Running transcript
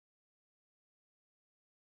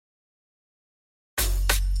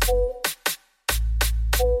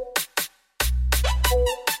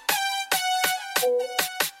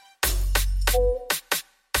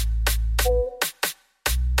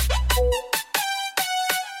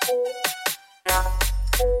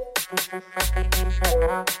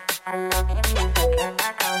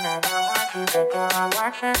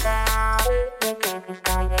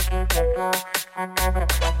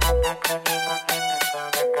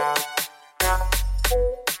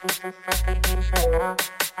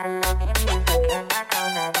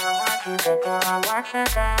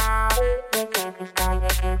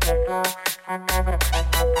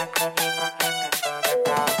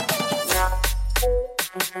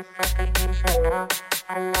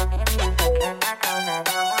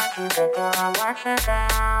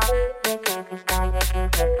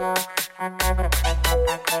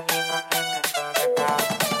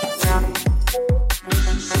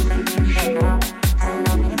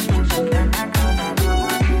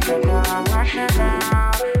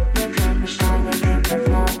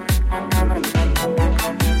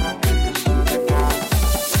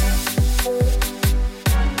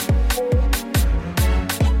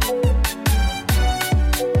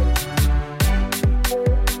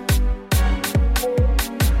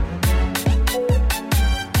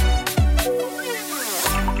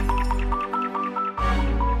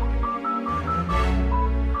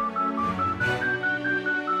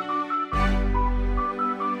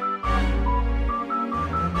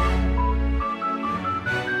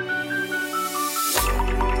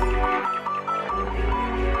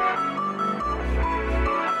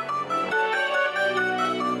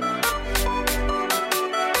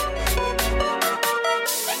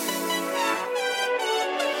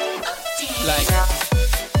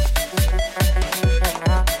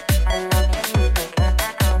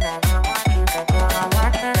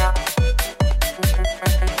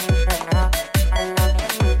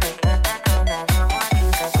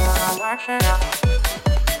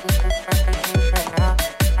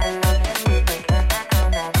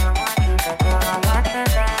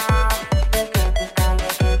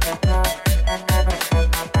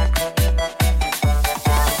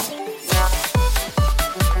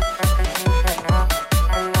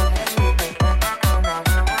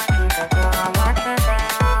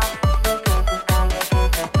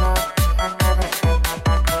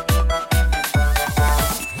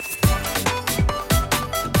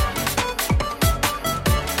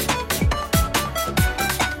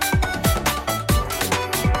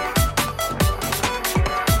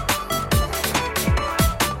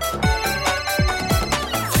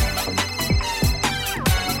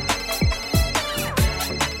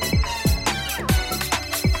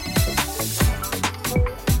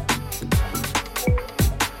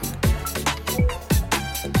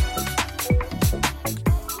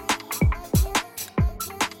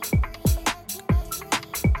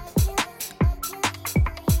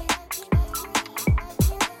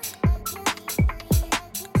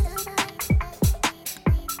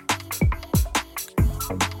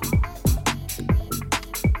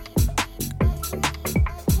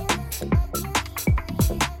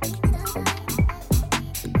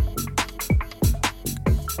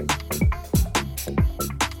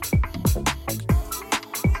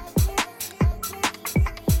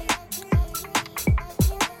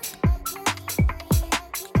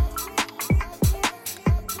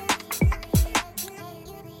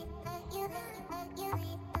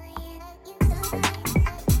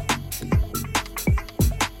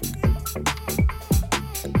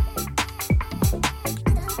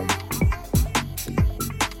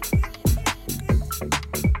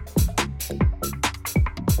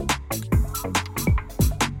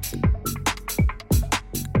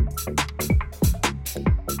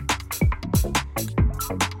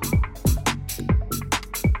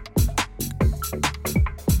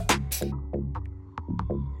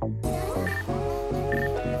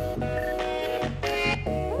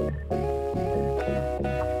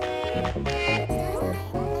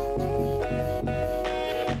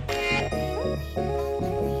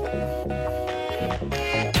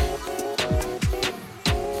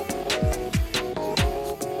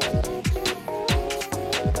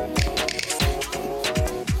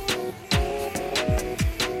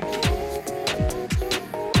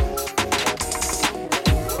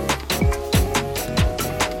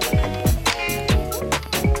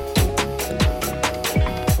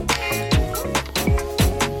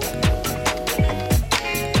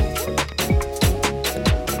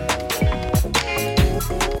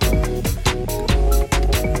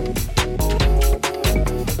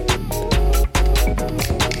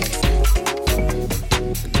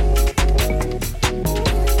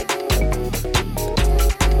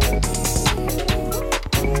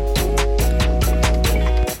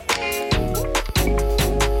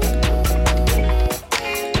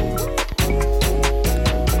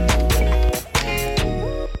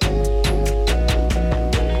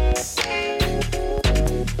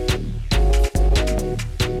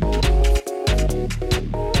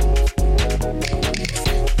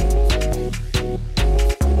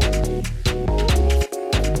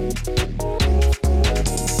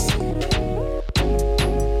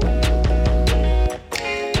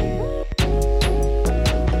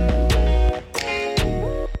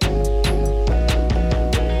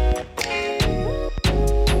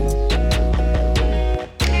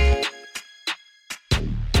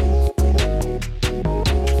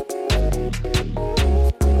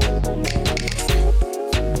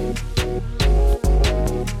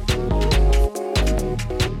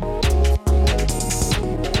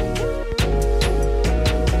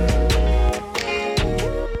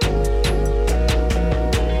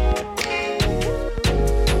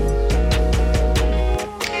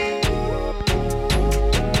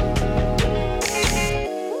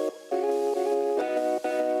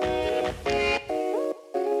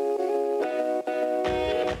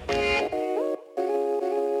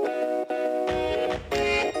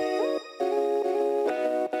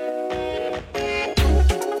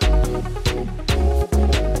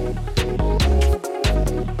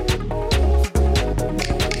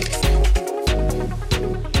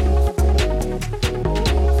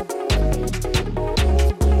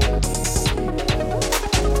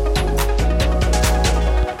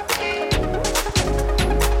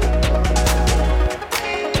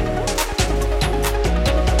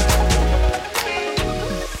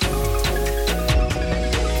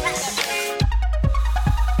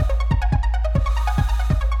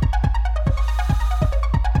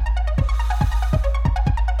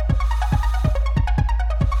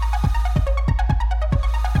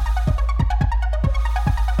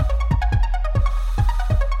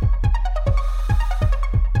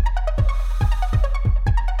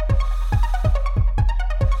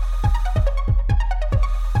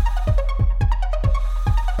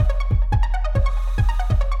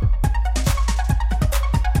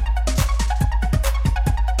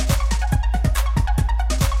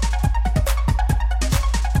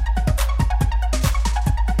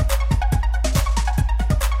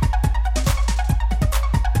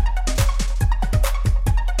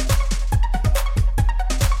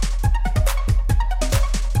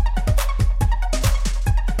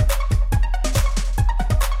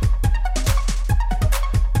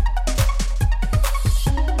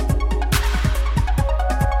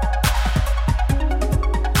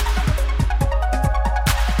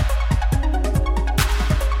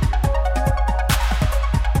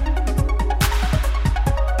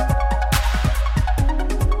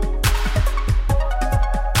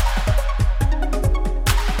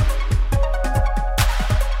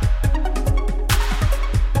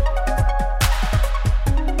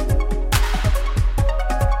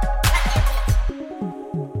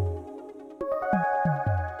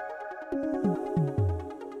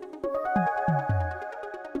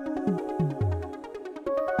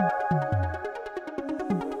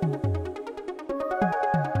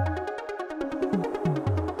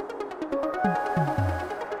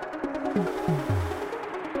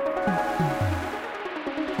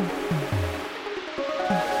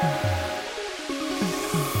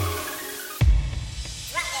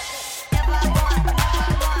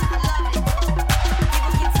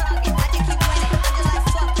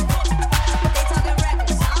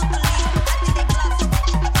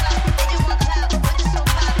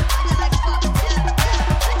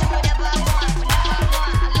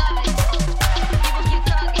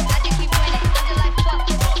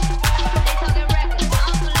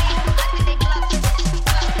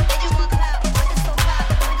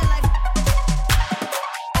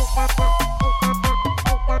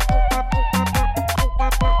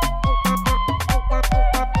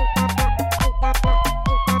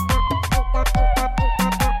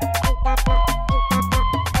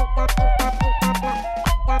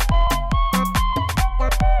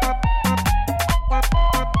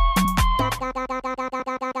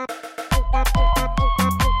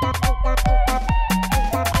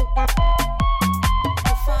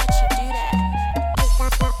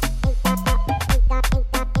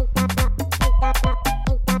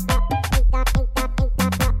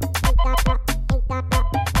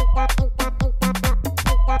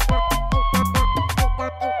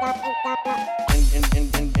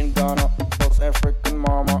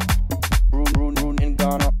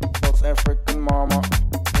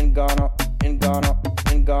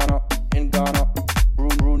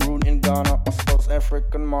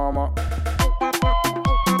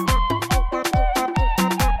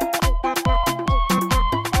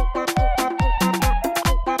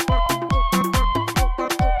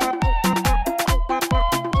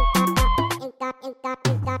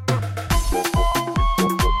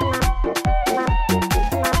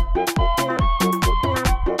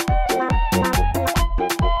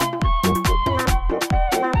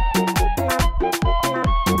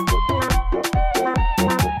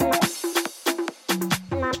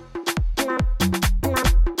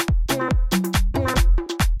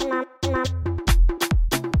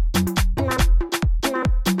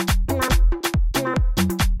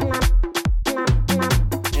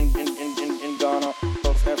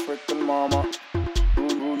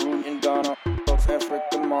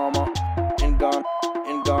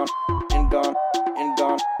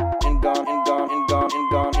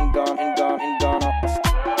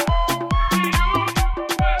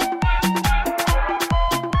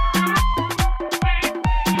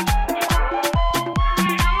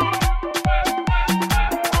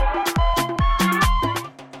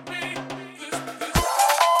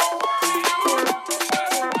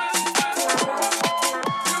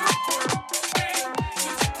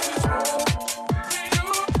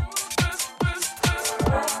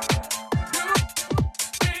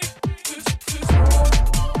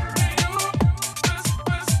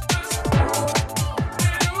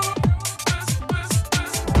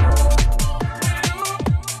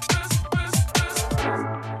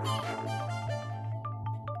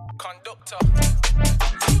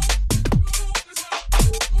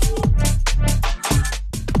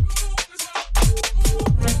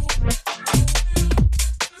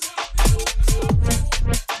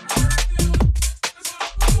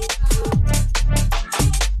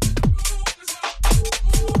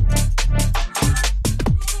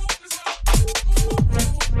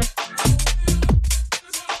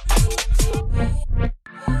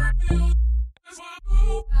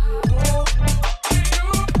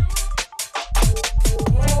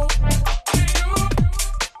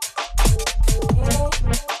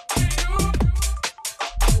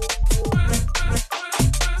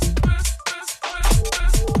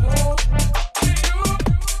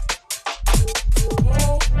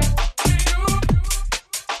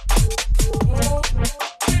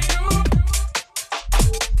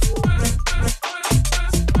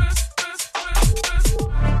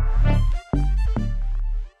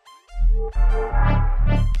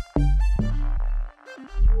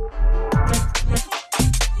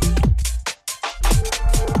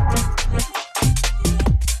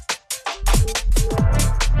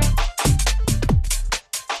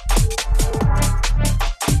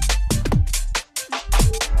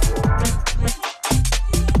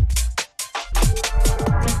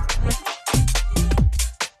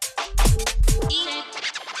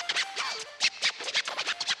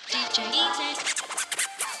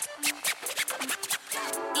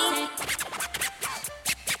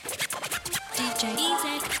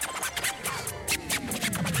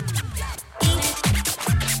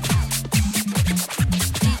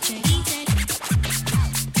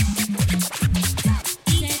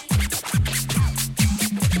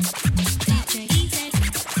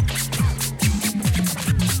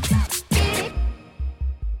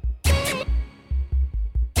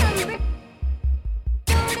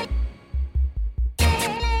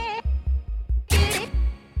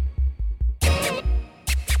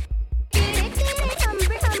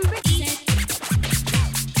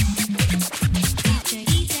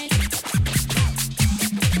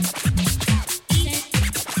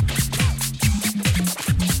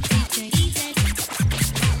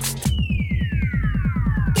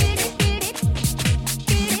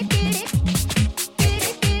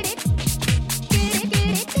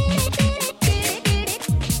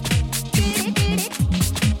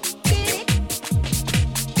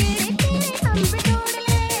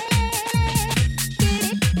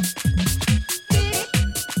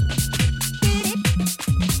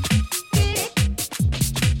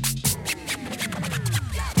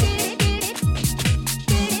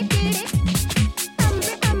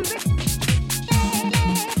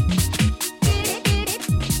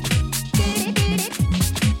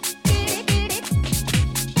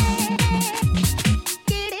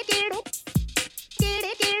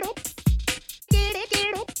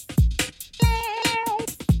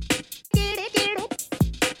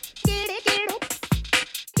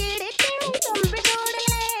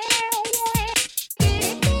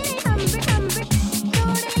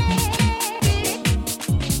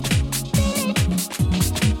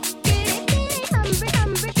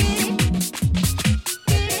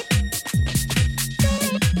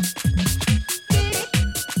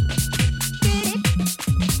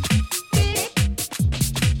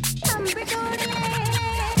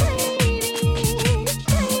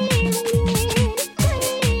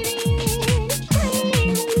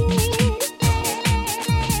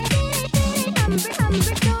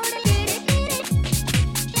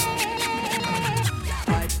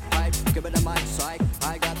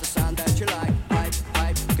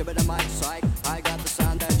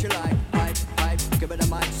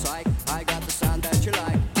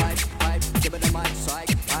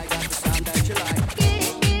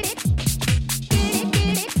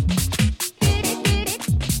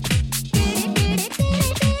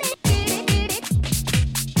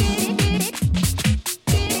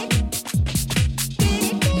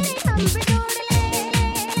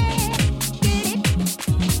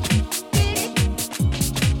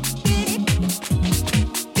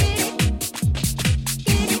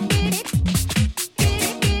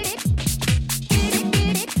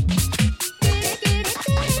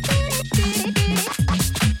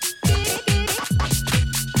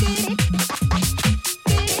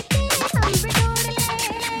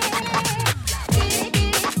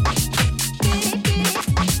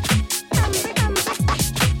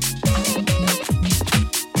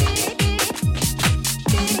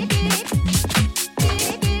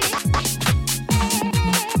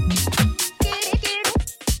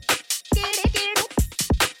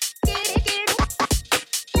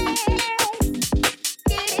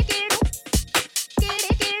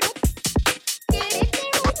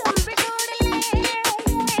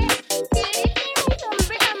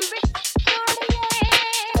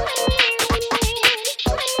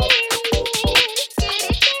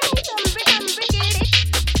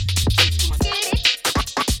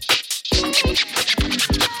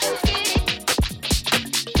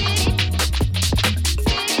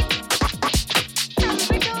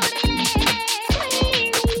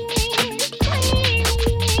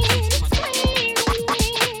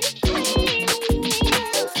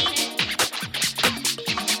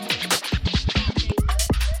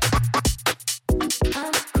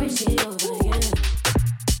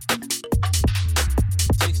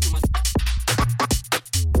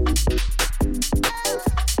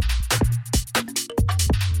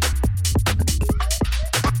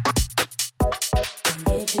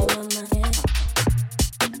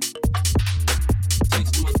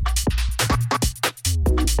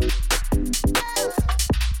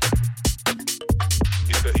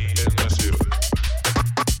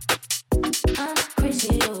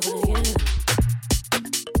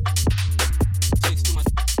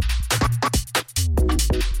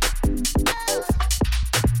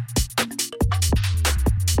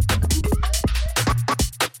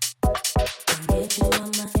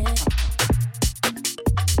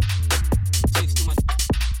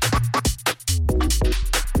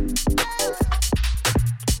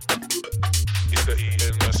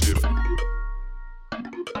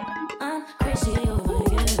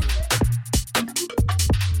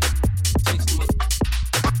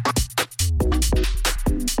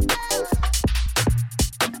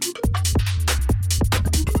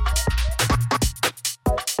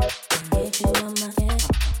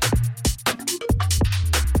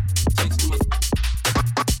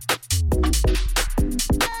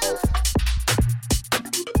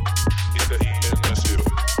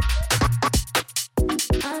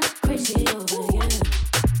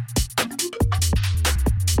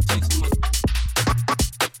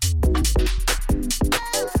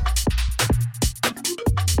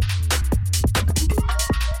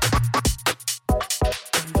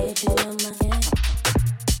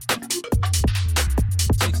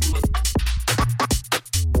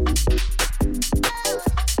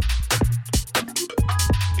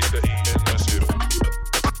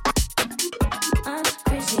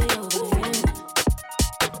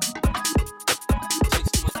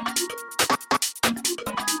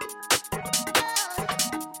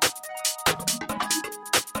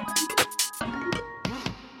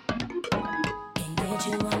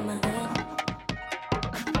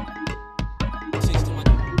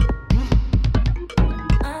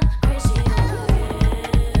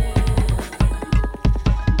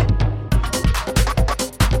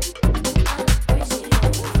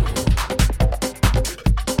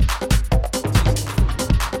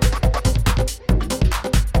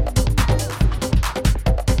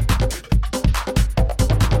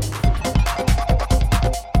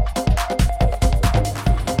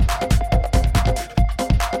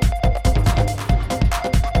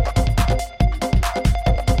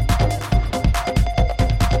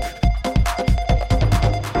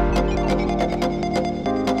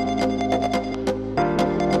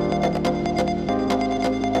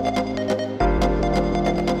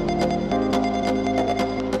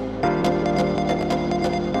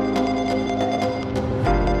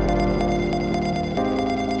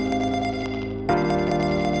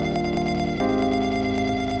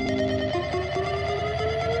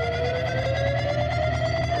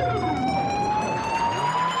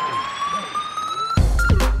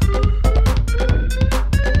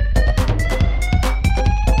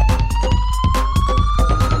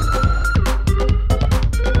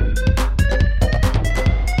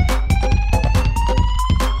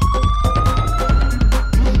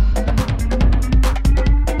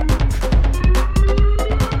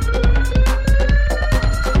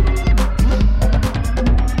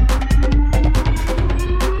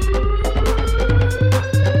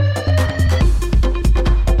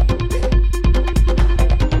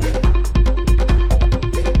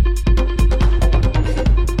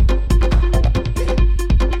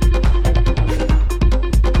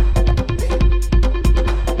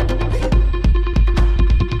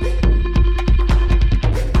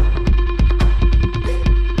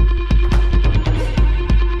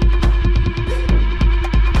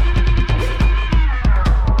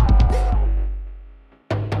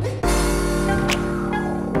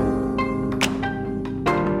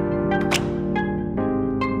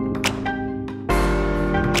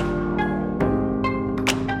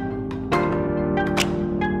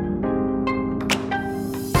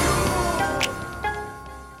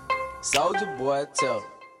Boy, tell 'em.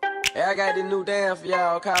 Hey, I got this new dance for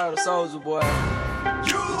y'all called the Soulja Boy.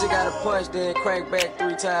 You just gotta punch, then crank back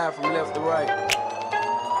 3 times from left to right.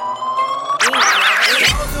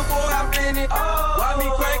 Soulja Boy, I'm in it. Why me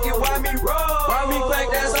crank it? Why me roll? Why me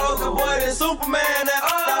crank that Soulja Boy? Then Superman that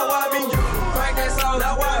now why me you crank that soul?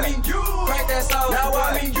 Now why me you crank that soul? Now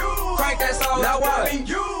why me you crank that soul? Now why me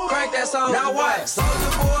you crank that soul? Now what?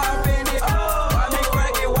 Soulja Boy, I'm in it. Why me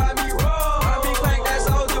crank it? Why me roll? Why me crank that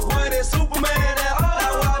Soulja Boy? Then Superman that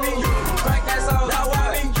now why me you crank that soul? Now why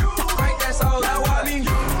me you crank that soul? Now why me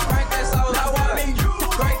you crank that soul? Now why me you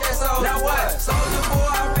crank that soul? Now what? Soulja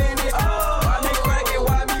Boy, I'm in it. Why me crank it?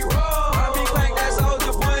 Why me roll? Why me crank that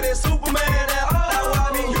Soulja Boy? Then Superman that now why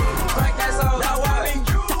me you crank that soul? Now why me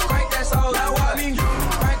you crank that soul? Now why me you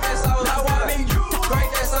crank that soul? Now why me you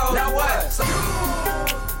crank that soul? Now what?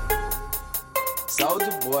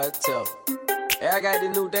 Soulja Boy, tell 'em. Hey, I got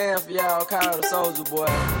this new dance for y'all called the Soulja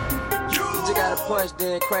Boy. You just gotta punch,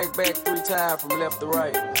 then crank back 3 times from left to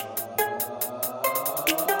right.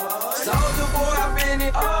 Soulja Boy, I'm in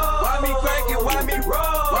it. Why me crank it? Why me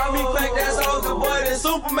roll? Why me crank that Soulja Boy? Then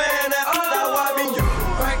Superman that now why me you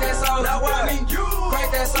crank that soul? Now why me you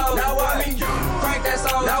crank that soul? Now why me you crank that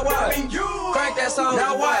soul? Now why me you crank that soul?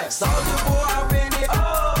 Now what? Soulja Boy, I'm in it.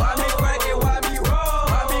 Why me crank it? Why me roll?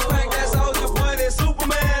 Why me crank that Soulja Boy? Then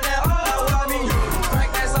Superman that now why me you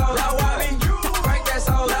crank that soul? Now why me you crank that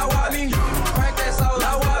soul? Now why me you crank that soul?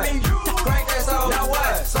 Now why me you crank that soul? Now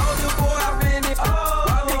what? Soulja Boy, I'm in it.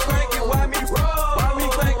 Why me crank it? Why me roll? Why me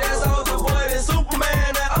crank that Soulja Boy? Then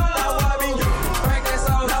Superman that now why me you crank that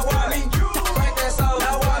soul? Now why me you crank that soul?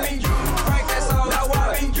 Now why me you crank that soul? Now why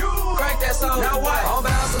me you crank that soul? Now what? I'm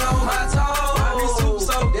bouncing on my toes. I be super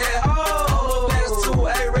so dead. I'm next to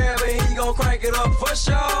A-Rab and he gon' crank it up for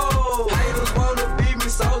sure. Haters wanna beat me,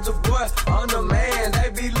 Soulja Boy. I'm the man. They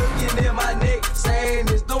be looking at my neck, saying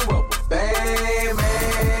it's the rubber band,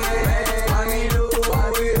 man. Why we do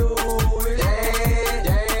it?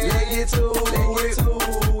 Let get to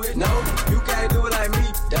it. No, you can't do it like me,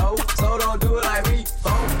 though. So don't do it like me,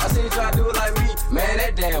 folks. I seen you try to do it like me. Man,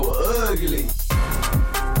 that damn was ugly.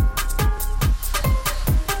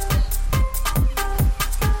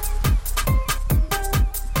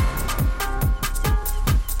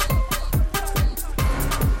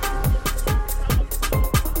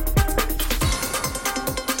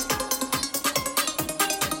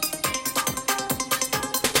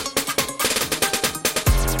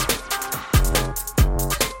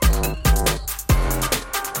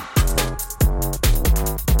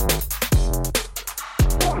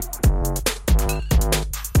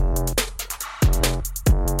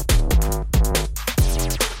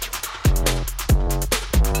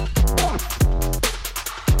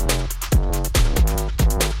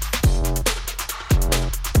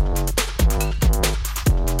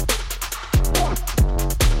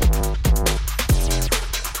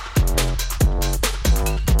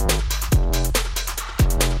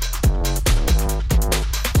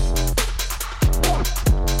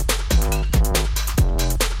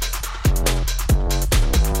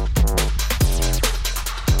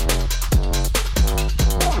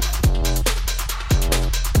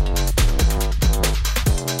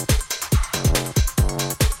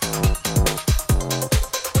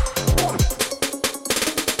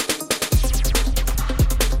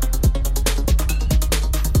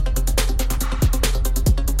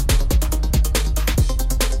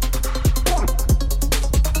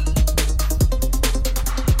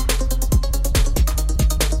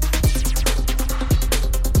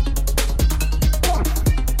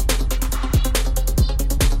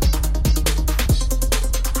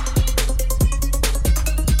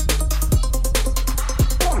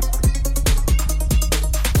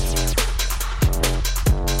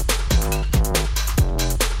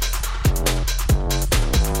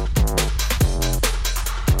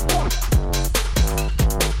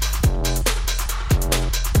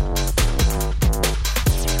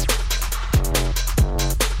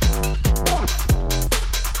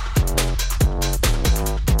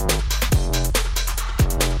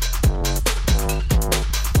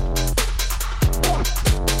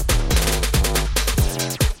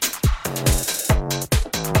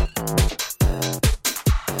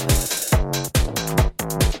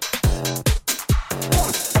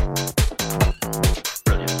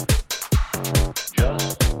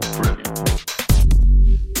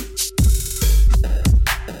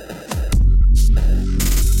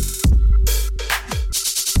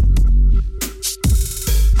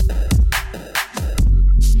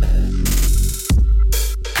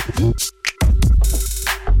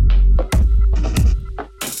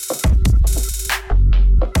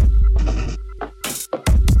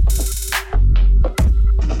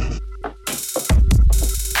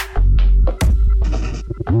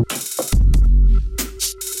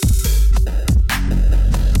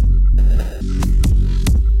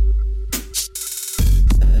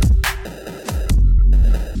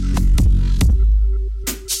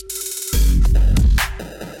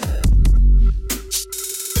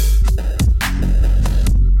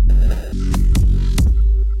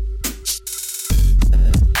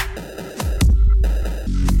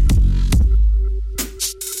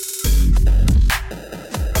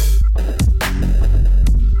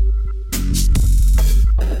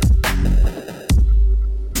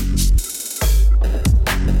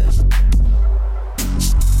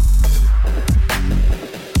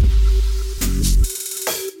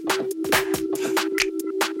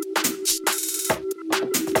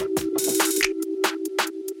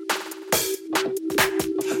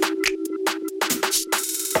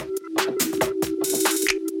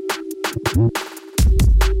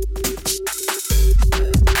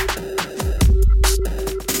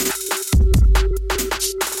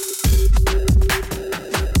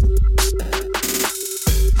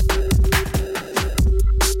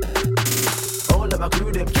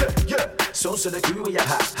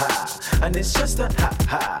 it's just the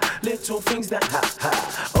ha, little things that ha.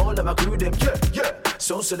 All of my crew them, yeah.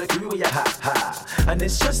 So the crew, yeah, ha. And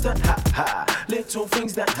it's just the ha, little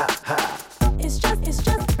things that ha. It's just,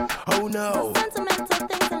 oh no. The sentimental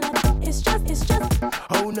things in life. It's just,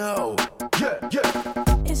 oh no. Yeah.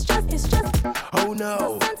 It's just, oh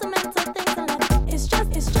no. The sentimental things in life. It's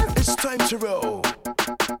just, it's time to roll.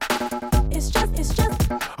 It's just,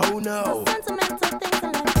 oh no. The sentimental things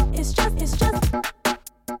in life. It's just,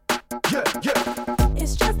 yeah.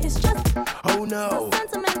 It's just, oh no. The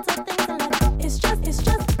sentimental things in life. It's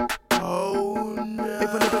just, oh no. If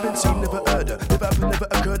I never been seen, never heard, never happened, never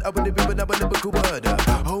occurred, I would have been, I would never could word.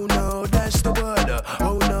 Oh no, that's the word.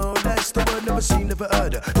 Oh no, that's the word. Never seen, never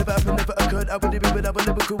heard, never happened, never occurred, I would have been, I would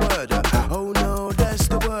never could word. Oh no, that's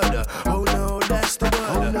the word. Oh no, that's the word.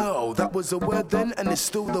 Oh no, that was a word then, and it's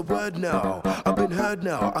still the word now. I've been heard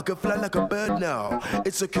now, I can fly like a bird now.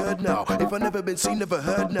 It's occurred now. If I never been seen, never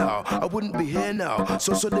heard now, I wouldn't be here now.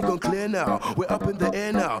 So they gone clear now. We're up in the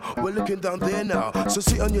air now. We're looking down there now. So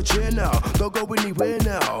sit on your chair now. Don't go anywhere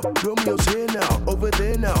now. Romeo's here now. Over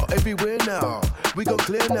there now. Everywhere now. We go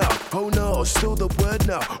clear now. Oh no, still the word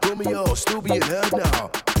now. Romeo, still being heard now.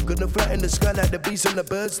 Gonna fly in the sky like the bees and the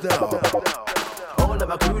birds now. All of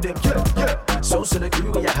my crew them, yeah. So the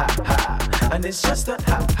crew, yeah, ha. And it's just the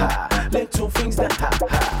ha, little things that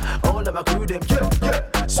ha. All of my crew them,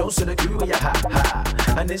 yeah. So the crew, yeah,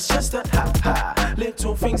 ha. And it's just the ha,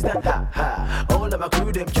 little things that ha. All of my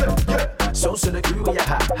crew them, yeah. So the crew, yeah,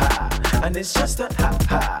 ha. And it's just the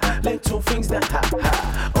ha, little things that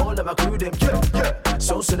ha. All of my crew them, yeah.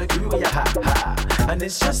 So the crew, yeah, ha. And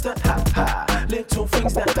it's just the ha, little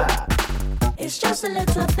things that ha. It's just the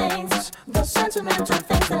little things, the sentimental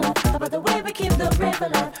things in life. About the way we keep the rave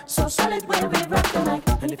alive. So solid way we rock the mic.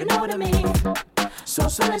 And if you know what I mean. So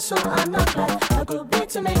solid, so I'm not like a good beat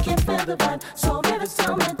to make it feel the vibe. So rivers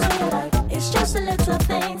tell me, do you like? It's just the little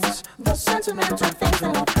things, the sentimental things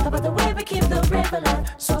in life. About the way we keep the rave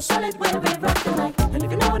alive. So solid way we rock the mic. And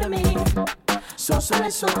if you know what I mean. So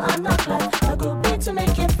solid, so I'm not like a good beat to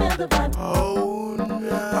make it feel the vibe. Oh no,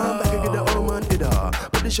 I'm back again, the old man did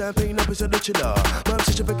Put the champagne up inside the chiller. Mom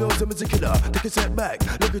said she goes, I'm a killer. Take a step back,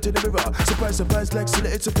 look into the mirror. Surprise, like silly,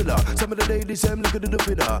 it's a filler. Some of the ladies, I'm looking at the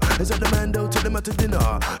winner. Is that the man, though, take them out to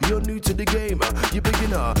dinner. You're new to the game, you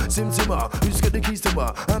beginner. Simmer, who's got the keys to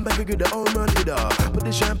her? I'm back again, the old man did Put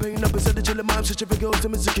the champagne up inside the chiller. Mom said she goes,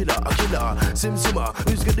 I'm a killer. Simmer,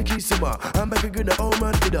 who's got the keys to her? I'm back again, the old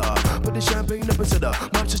man did Put the champagne up inside her.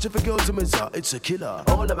 Mom said she goes, I'm a it's a killer.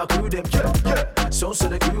 All of my crew them, yeah. So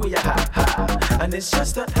the crew, yeah, ha. And it's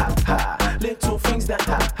just the ha, little things that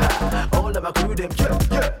ha. All of my crew them,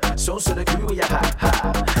 yeah. So the crew, yeah,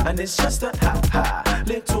 ha. And it's just the ha,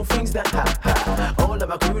 little things that ha. All of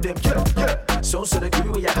my crew them, yeah. So the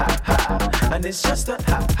crew, yeah, ha. And it's just the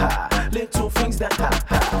ha, little things that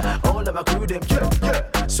ha. All of my crew them,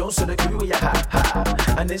 yeah. So the crew, yeah,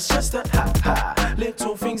 ha. And it's just the ha,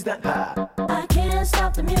 little things that ha. I can't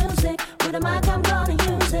stop the music. With a mic, I'm gonna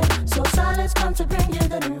use it. So silence come to bring you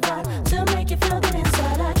the new vibe. To make you feel good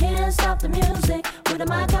inside. I can't stop the music. With a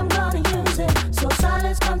mic, I'm gonna use it. So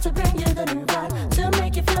silence come to bring you the new vibe. To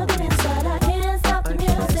make you feel good inside. I can't stop the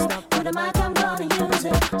music. With a mic, I'm gonna use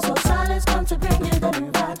it. So silence come to bring you the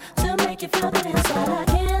new vibe. To make you feel good inside. I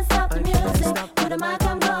can't stop the music. With a mic,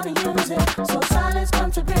 I'm gonna use it. So silence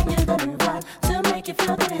come to bring you the new vibe. To make you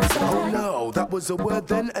feel good inside. Oh no, that was a word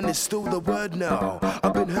then, and it's still the word now.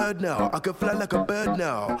 I've been heard now, I can fly like a bird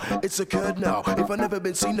now. It's occurred now, if I never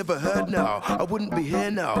been seen, never heard now, I wouldn't be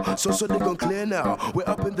here now. So they gone clear now, we're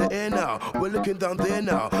up in the air now, we're looking down there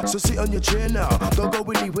now. So sit on your chair now, don't go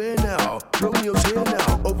anywhere now. Romeo's here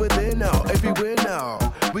now, over there now, everywhere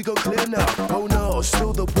now. We go clear now, oh no,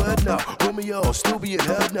 still the word now. Romeo, still being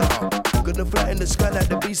heard now. Gonna fly in the sky like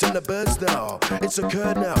the bees and the birds now. It's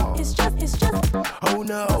occurred now. It's just, oh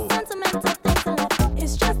no. Sentimental things in life.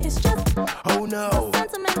 It's just, oh no.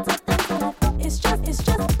 Sentimental things in life. It's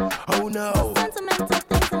just, oh no. Sentimental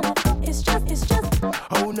things in life. It's just,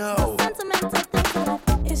 oh no. Sentimental things in life.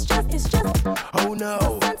 It's just, oh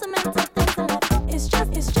no. Sentimental things in life. It's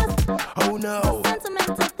just, oh no.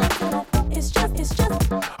 Sentimental things in life. It's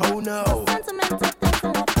just, oh no. Sentimental